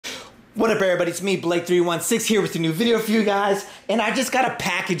What up, everybody? It's me, Blake316, here with a new video for you guys. And I just got a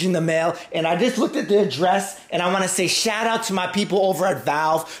package in the mail, and I just looked at the address, and I want to say shout out to my people over at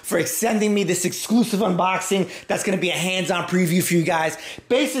Valve for sending me this exclusive unboxing that's going to be a hands-on preview for you guys.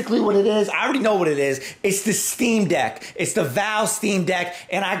 Basically what it is, I already know what it is. It's the Steam Deck. It's the Valve Steam Deck,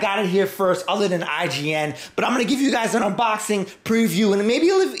 and I got it here first other than IGN. But I'm going to give you guys an unboxing preview and maybe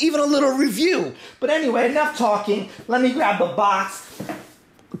even a little review. But anyway, enough talking. Let me grab the box.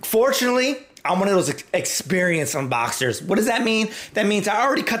 Fortunately, I'm one of those experienced unboxers. What does that mean? That means I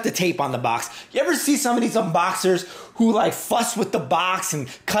already cut the tape on the box. You ever see some of these unboxers who like fuss with the box and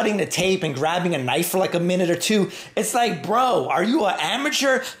cutting the tape and grabbing a knife for like a minute or two? It's like, bro, are you an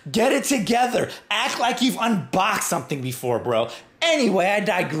amateur? Get it together. Act like you've unboxed something before, bro. Anyway, I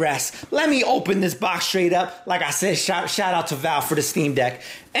digress. Let me open this box straight up. Like I said, shout out to Valve for the Steam Deck.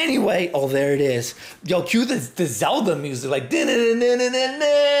 Anyway, oh, there it is. Yo, cue the Zelda music, like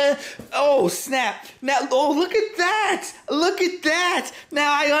da-da-da-da-da-da. Oh, snap. Now, oh, look at that. Look at that.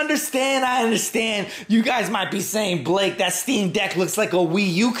 Now, I understand. You guys might be saying, Blake, that Steam Deck looks like a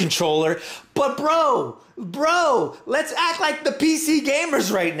Wii U controller. But bro, let's act like the PC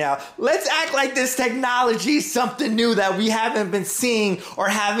gamers right now. Let's act like this technology is something new that we haven't been seeing or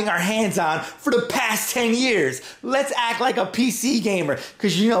having our hands on for the past 10 years. Let's act like a PC gamer.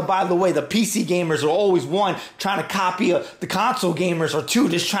 Because, you know, by the way, the PC gamers are always, one, trying to copy the console gamers, or two,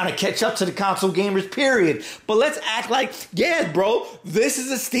 just trying to catch up to the console gamers, period. But let's act like, yeah, bro, this is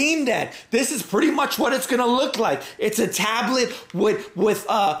a Steam Deck. This is pretty much what it's going to look like. It's a tablet with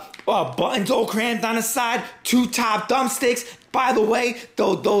buttons all crammed on the side, two top thumbsticks. By the way,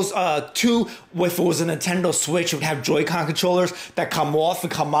 those two, if it was a Nintendo Switch, it would have Joy-Con controllers that come off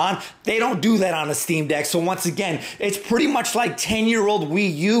and come on. They don't do that on a Steam Deck. So once again, it's pretty much like 10-year-old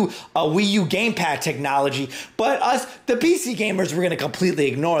Wii U gamepad technology. But us, the PC gamers, we're gonna completely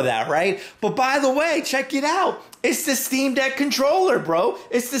ignore that, right? But by the way, check it out. It's the Steam Deck controller, bro.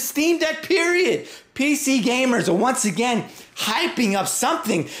 It's the Steam Deck, period. PC gamers are once again hyping up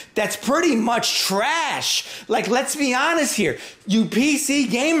something that's pretty much trash. Like, let's be honest here. You PC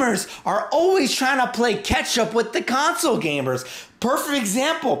gamers are always trying to play catch up with the console gamers. Perfect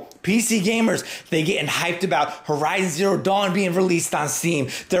example, PC gamers, they getting hyped about Horizon Zero Dawn being released on Steam.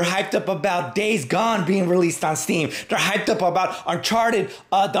 They're hyped up about Days Gone being released on Steam. They're hyped up about Uncharted,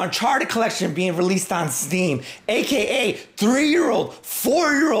 the Uncharted collection being released on Steam. AKA 3-year-old,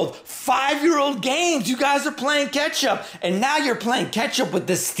 4-year-old, 5-year-old games. You guys are playing catch up. And now you're playing catch up with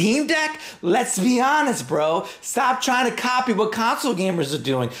the Steam Deck? Let's be honest, bro. Stop trying to copy what console gamers are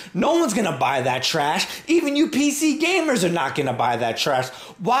doing. No one's gonna buy that trash. Even you PC gamers are not gonna buy that trash.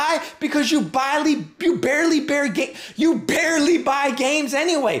 Why? Because you barely buy games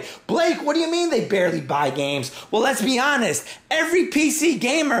anyway. Blake, what do you mean they barely buy games? Well, let's be honest. Every PC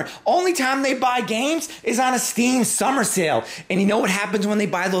gamer, only time they buy games is on a Steam summer sale. And you know what happens when they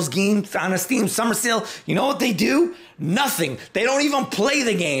buy those games on a Steam summer sale? You know what they do? Nothing. They don't even play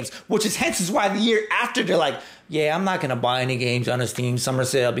the games, which is hence is why the year after they're like, yeah, I'm not going to buy any games on a Steam summer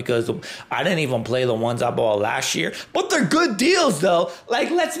sale because I didn't even play the ones I bought last year. But they're good deals, though.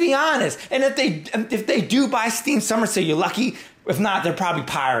 Like, let's be honest. And if they do buy Steam summer sale, you're lucky. If not, they're probably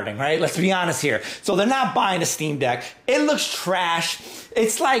pirating, right? Let's be honest here. So they're not buying a Steam Deck. It looks trash.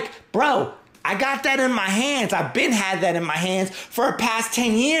 It's like, bro, I got that in my hands. I've been had that in my hands for the past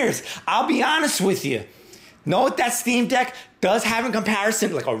 10 years. I'll be honest with you. Know what that Steam Deck does have in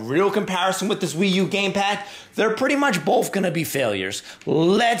comparison, like a real comparison with this Wii U gamepad? They're pretty much both gonna be failures.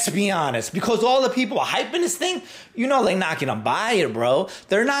 Let's be honest. Because all the people are hyping this thing, you know they're not gonna buy it, bro.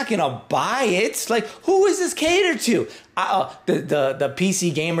 They're not gonna buy it. Like, who is this catered to? The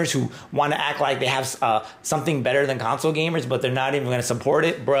PC gamers who want to act like they have something better than console gamers, but they're not even gonna support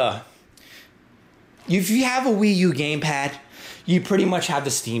it? Bruh. If you have a Wii U gamepad, you pretty much have the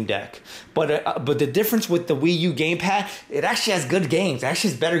Steam Deck. But the difference with the Wii U gamepad, it actually has good games. It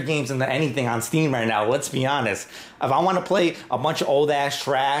actually has better games than anything on Steam right now. Let's be honest. If I want to play a bunch of old-ass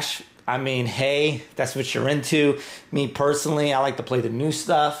trash, I mean, hey, that's what you're into. Me personally, I like to play the new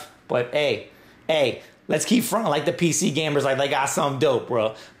stuff. But hey, let's keep fronting like the PC gamers, like they got something dope,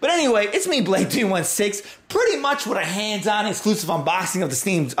 bro. But anyway, it's me, Blake316, pretty much with a hands-on exclusive unboxing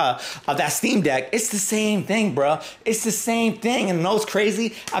of that Steam Deck. It's the same thing, bro. It's the same thing. And those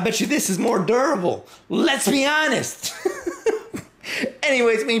crazy, I bet you this is more durable. Let's be honest.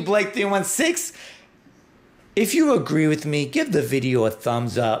 Anyway, it's me, Blake316. If you agree with me, give the video a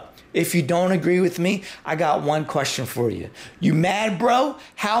thumbs up. If you don't agree with me, I got one question for you. You mad, bro?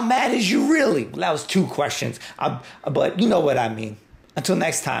 How mad is you really? Well, that was two questions, but you know what I mean. Until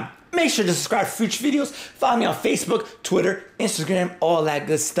next time, Make sure to subscribe for future videos. Follow me on Facebook, Twitter, Instagram, all that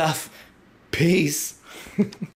good stuff. Peace.